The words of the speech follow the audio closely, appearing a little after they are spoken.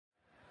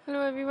Hello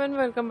everyone,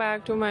 welcome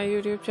back to my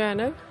YouTube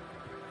channel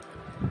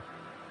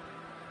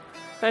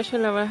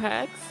Fashion Lover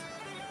Hacks.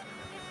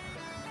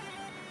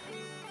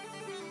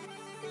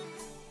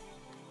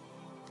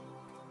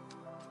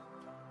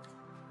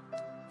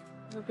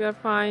 Hope you are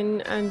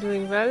fine and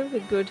doing well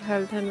with good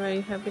health and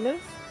very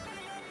happiness.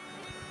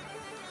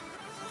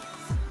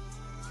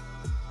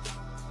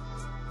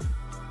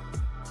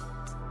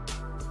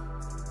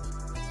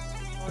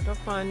 A lot of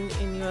fun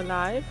in your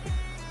life.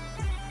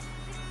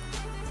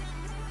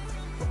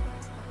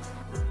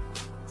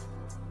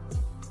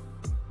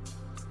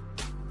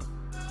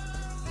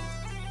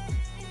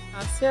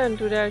 Asya, and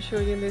today I'll show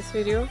you in this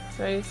video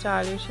very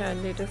stylish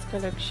and latest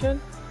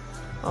collection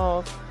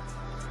of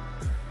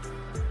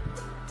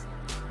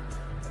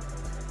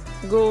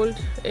gold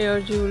ear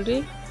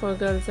jewelry for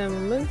girls and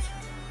women.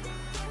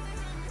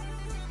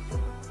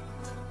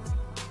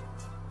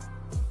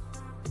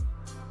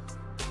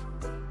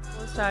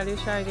 More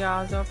stylish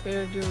ideas of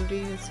ear jewelry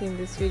you see in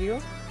this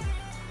video.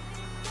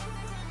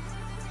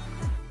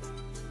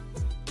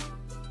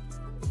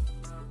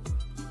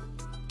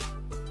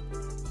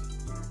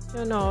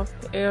 Of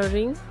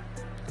earring,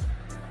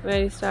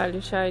 very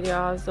stylish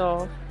ideas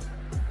of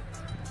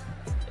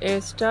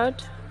ear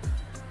stud,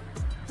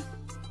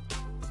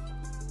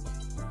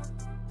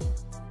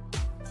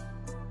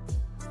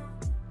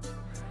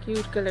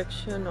 cute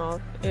collection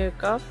of ear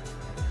cuff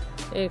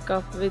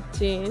with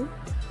chain,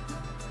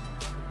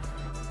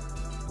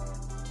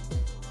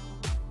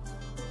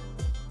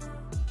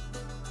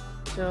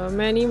 so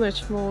many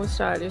much more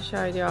stylish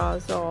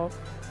ideas of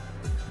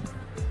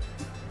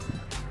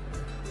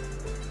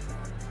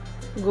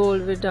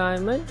gold with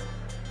diamond,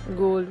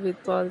 gold with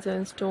pearls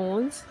and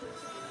stones,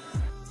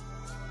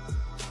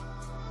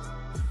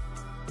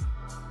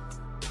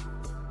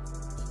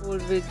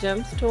 gold with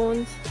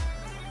gemstones,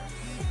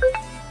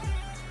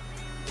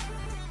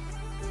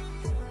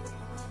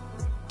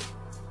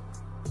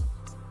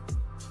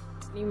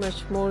 many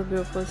much more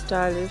beautiful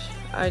stylish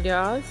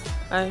ideas.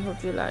 I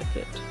hope you like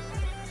it.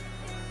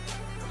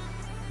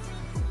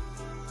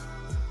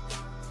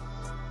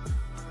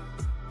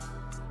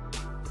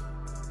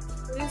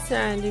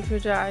 And if you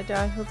try it,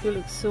 I hope you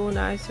look so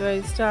nice,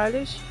 very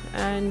stylish,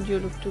 and you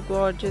look too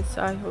gorgeous.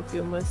 I hope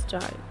you must try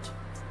it.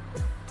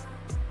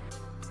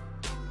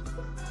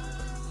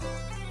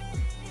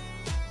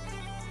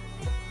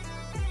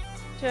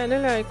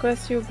 Channel, I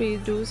request you please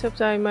do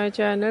subscribe my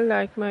channel,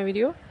 like my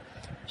video,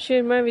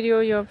 share my video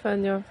with your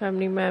friends, your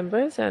family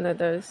members and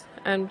others,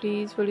 and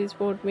please fully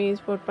support me,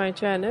 support my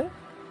channel.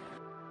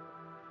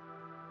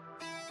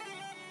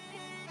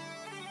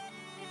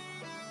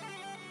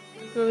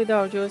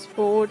 Without your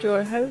support,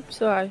 your help,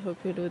 so I hope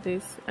you do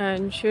this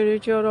and share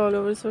it your all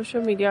over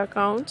social media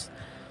accounts.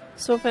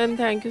 So friend,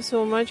 thank you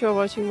so much for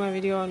watching my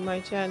video on my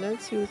channel.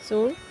 See you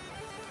soon.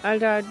 I'll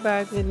be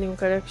back with new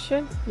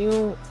collection,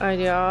 new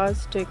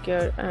ideas. Take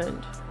care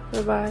and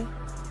bye bye.